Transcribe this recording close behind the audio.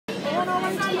on our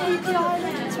way to Koh Phi Phi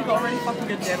Islands. We got a really fucking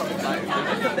good deal on the boat. Look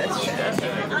at this shit.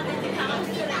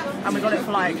 And we got it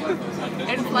for like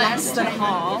less than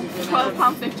half.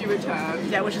 £12.50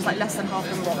 return. Yeah, which is like less than half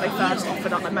than what they first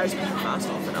offered us, like most people first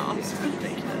offered us.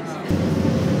 Ridiculous.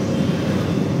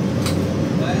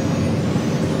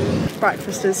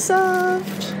 Breakfast is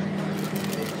served.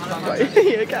 Wait, are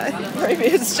you okay? Maybe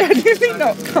it's genuinely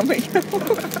not coming out.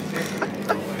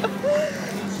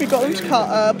 We got them to cut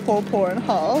a pawpaw in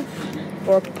half,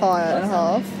 or a papaya in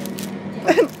half.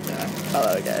 Oh,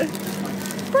 there we go.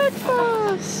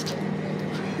 Breakfast!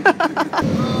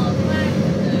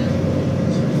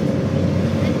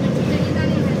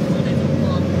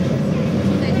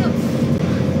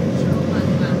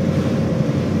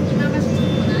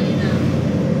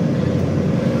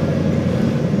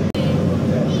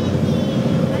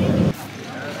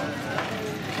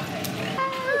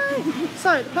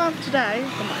 So, the plan for today,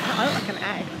 I look like an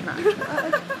egg, an actual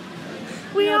egg.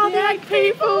 We are the egg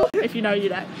people! If you know, you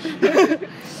know. The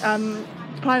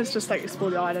plan is just like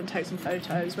explore the island, take some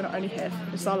photos. We're not only here,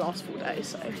 it's our last full day,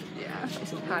 so yeah,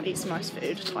 basically plan, eat some nice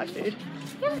food, Thai food.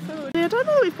 Yeah, I don't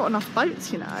know that we've got enough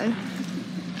boats, you know.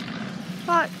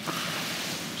 Like, do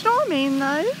you know what I mean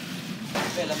though?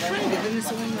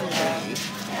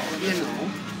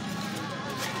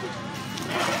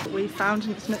 We found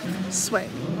infinite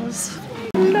swings.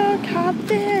 Look at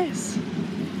this!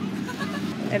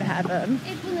 In heaven.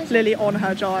 Lily on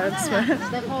her giant swing.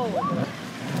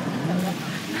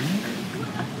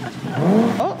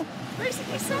 Oh!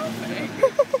 Basically selfie.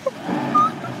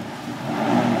 What?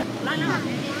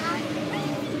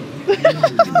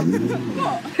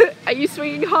 Are you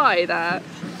swinging high there?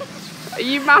 Are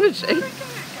you managing?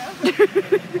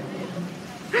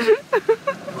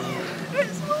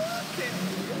 It's working!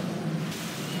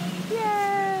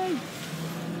 Yay!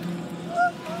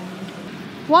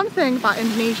 One thing about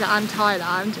Indonesia and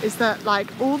Thailand is that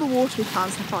like all the water we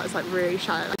found so far is like really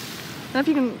shallow. Like, I don't know if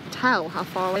you can tell how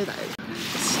far away that is.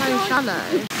 It's so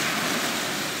shallow.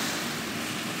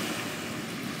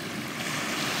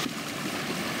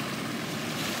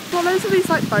 Well, those are these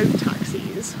like boat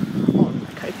taxis on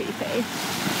Koh Phi Phi.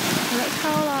 And that's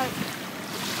how like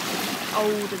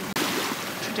old and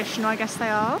traditional I guess they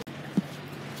are.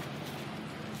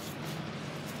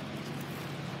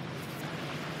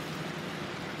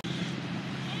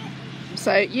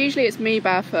 So usually it's me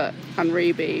barefoot and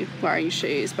Ruby wearing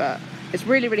shoes, but it's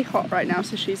really, really hot right now,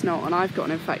 so she's not, and I've got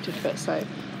an infected foot, so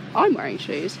I'm wearing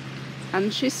shoes,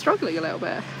 and she's struggling a little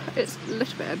bit. It's a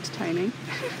little bit entertaining.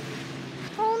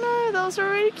 Oh no, that was a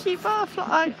really cute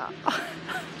butterfly.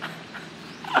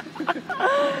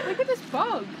 Look at this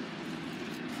bug.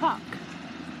 Fuck.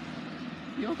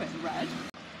 You're a bit red.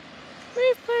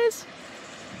 Move, please.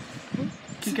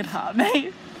 You could hurt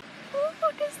me. What the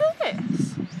fuck is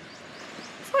this?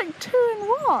 It's like 2 in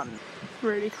 1.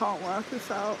 Really can't work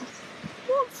this out.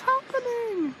 What's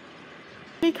happening?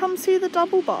 Can you come see the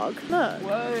double bug? Look.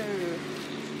 Whoa.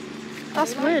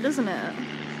 That's weird, isn't it? Do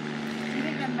you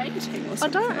think they're mating or I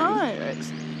something? don't know.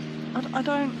 I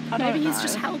don't Maybe he's know.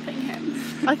 just helping him.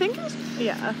 I think he's,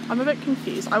 yeah, I'm a bit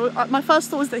confused. My first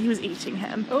thought was that he was eating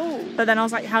him. Oh. But then I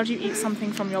was like, how do you eat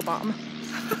something from your bum?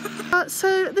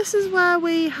 So this is where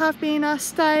we have been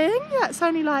staying. Yeah, it's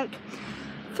only like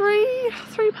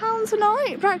 £3 a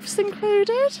night, breakfast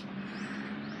included.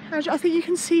 I think you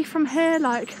can see from here,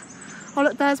 like, oh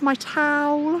look, there's my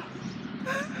towel.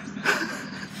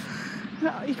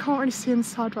 No, you can't really see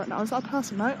inside right now. Is that a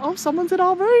person? No. Oh, someone's in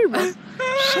our room.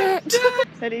 Shit.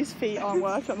 Lily's feet aren't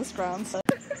working on this ground, so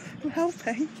I'm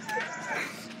helping.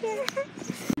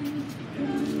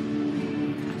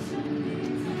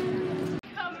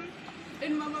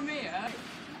 In Mamma Mia.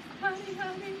 Honey,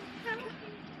 honey, honey.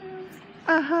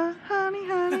 Honey,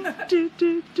 honey, do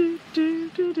do do do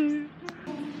do do.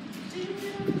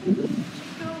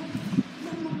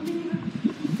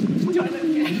 You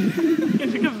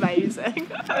look amazing.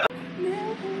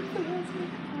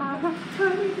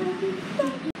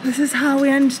 This is how we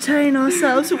entertain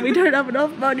ourselves when we don't have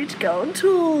enough money to go on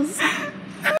tours.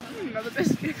 Another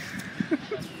biscuit.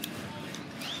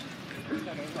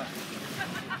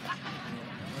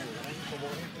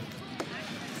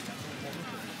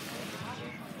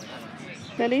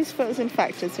 Lily's foot is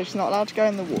infected, so she's not allowed to go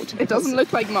in the water. It doesn't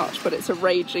look like much, but it's a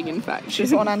raging infection.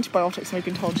 She's on antibiotics and we've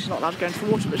been told she's not allowed to go into the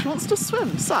water, but she wants to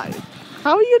swim, so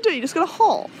how are you gonna do? You're just gonna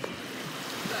hop?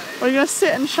 Or are you gonna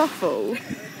sit and shuffle?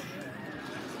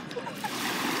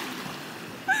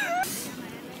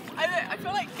 I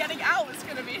feel like getting out is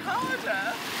gonna be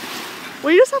harder.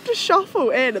 Well, you just have to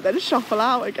shuffle in and then shuffle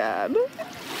out again.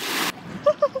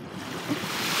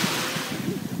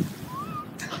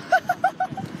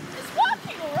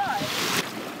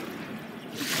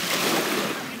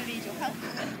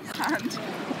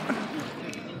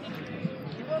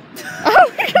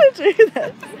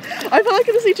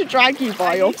 to drag you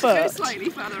by your foot. Go slightly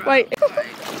further Wait.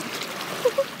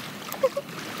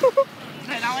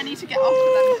 No, now I need to get off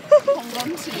and then hold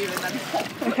on to you and then pop.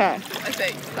 Okay. I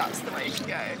think that's the way to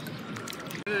go.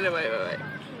 No, wait.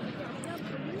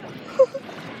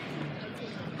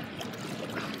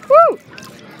 Woo!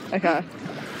 Okay.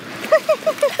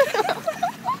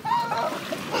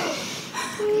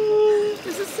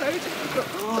 This is so difficult.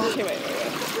 Oh, okay, wait.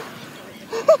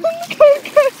 Go.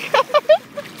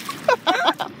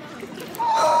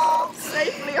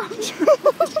 Safely on track.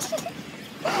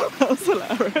 That was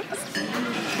hilarious.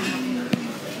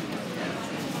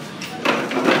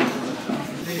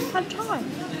 Have time.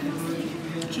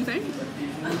 What do you think?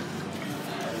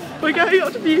 We're going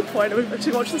up to Viewpoint and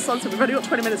to watch the sunset. We've only got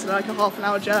 20 minutes and like a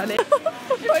half-an-hour journey.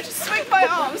 If I just swing my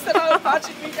arms, then I'll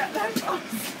magically get there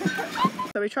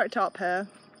fast. So we trekked up here,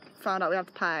 found out we have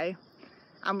to pay,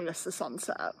 and we missed the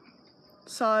sunset.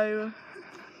 So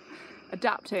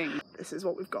Adapting. this is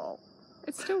what we've got.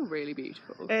 It's still really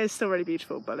beautiful. It is still really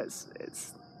beautiful, but it's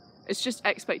just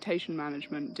expectation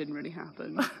management didn't really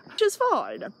happen. which is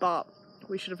fine, but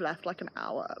we should have left like an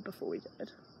hour before we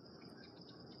did.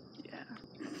 Yeah.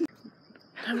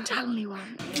 Don't tell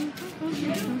anyone.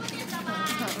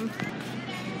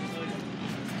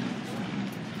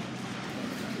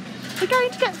 We're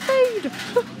going to get food,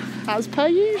 as per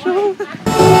usual.